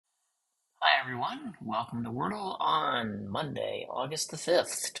everyone. Welcome to Wordle on Monday, August the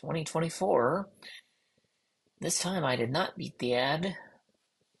 5th, 2024. This time I did not beat the ad,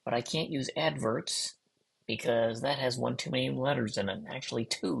 but I can't use adverts because that has one too many letters in it. Actually,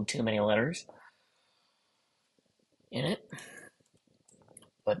 two too many letters in it.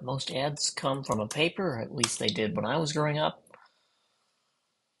 But most ads come from a paper, at least they did when I was growing up.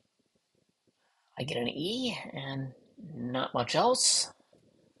 I get an E and not much else.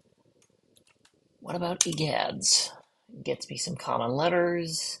 What about egads? Gets me some common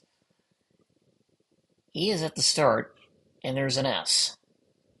letters. E is at the start, and there's an S.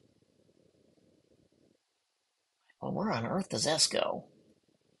 Well, where on earth does S go?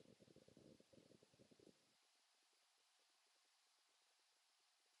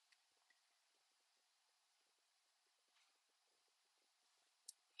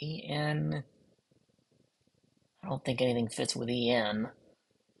 En. I don't think anything fits with En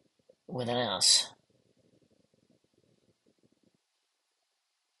with an S.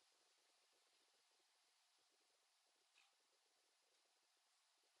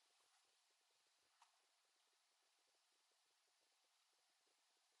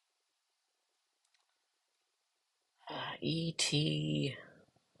 Et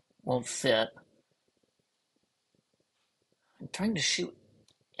won't fit. I'm trying to shoot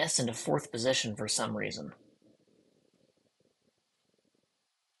S into fourth position for some reason.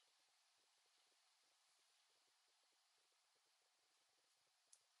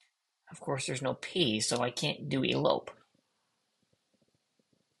 Of course, there's no P, so I can't do elope.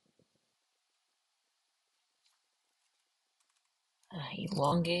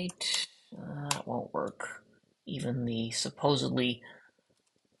 Elongate, that won't work. Even the supposedly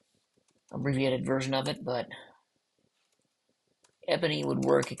abbreviated version of it, but ebony would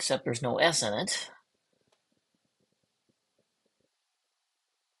work except there's no S in it.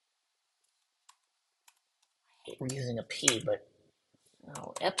 I hate we're using a P, but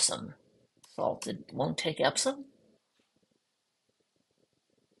oh, Epsom. Salted won't take Epsom?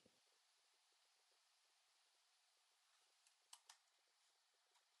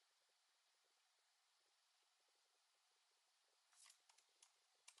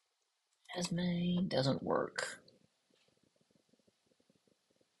 Esme doesn't work.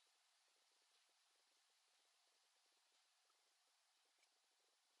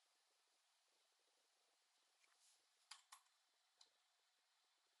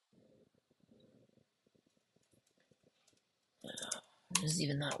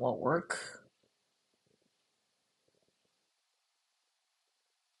 Even that won't work.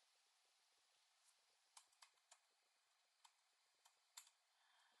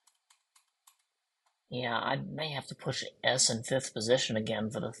 Yeah, I may have to push S in fifth position again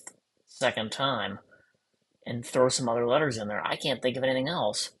for the second time and throw some other letters in there. I can't think of anything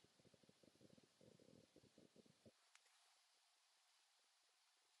else.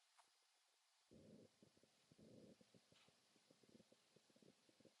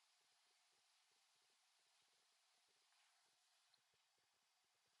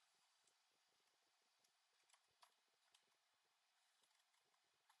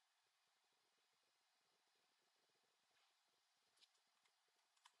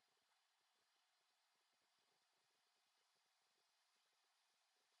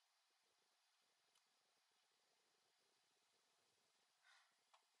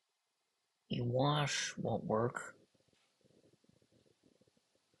 Ewash won't work.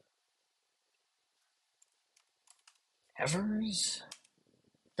 Evers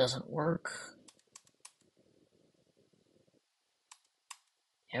doesn't work.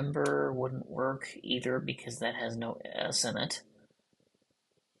 Ember wouldn't work either because that has no S in it.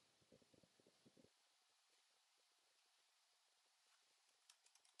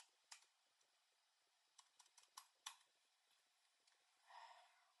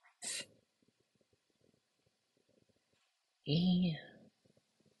 E,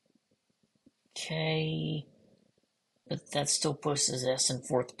 K, but that still pushes S in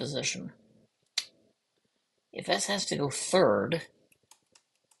fourth position. If S has to go third,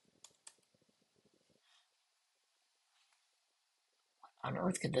 what on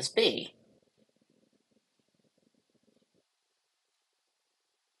earth could this be?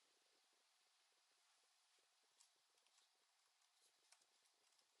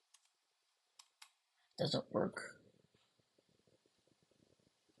 Doesn't work.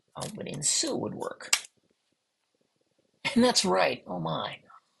 Oh, but in Sue would work. And that's right. Oh my.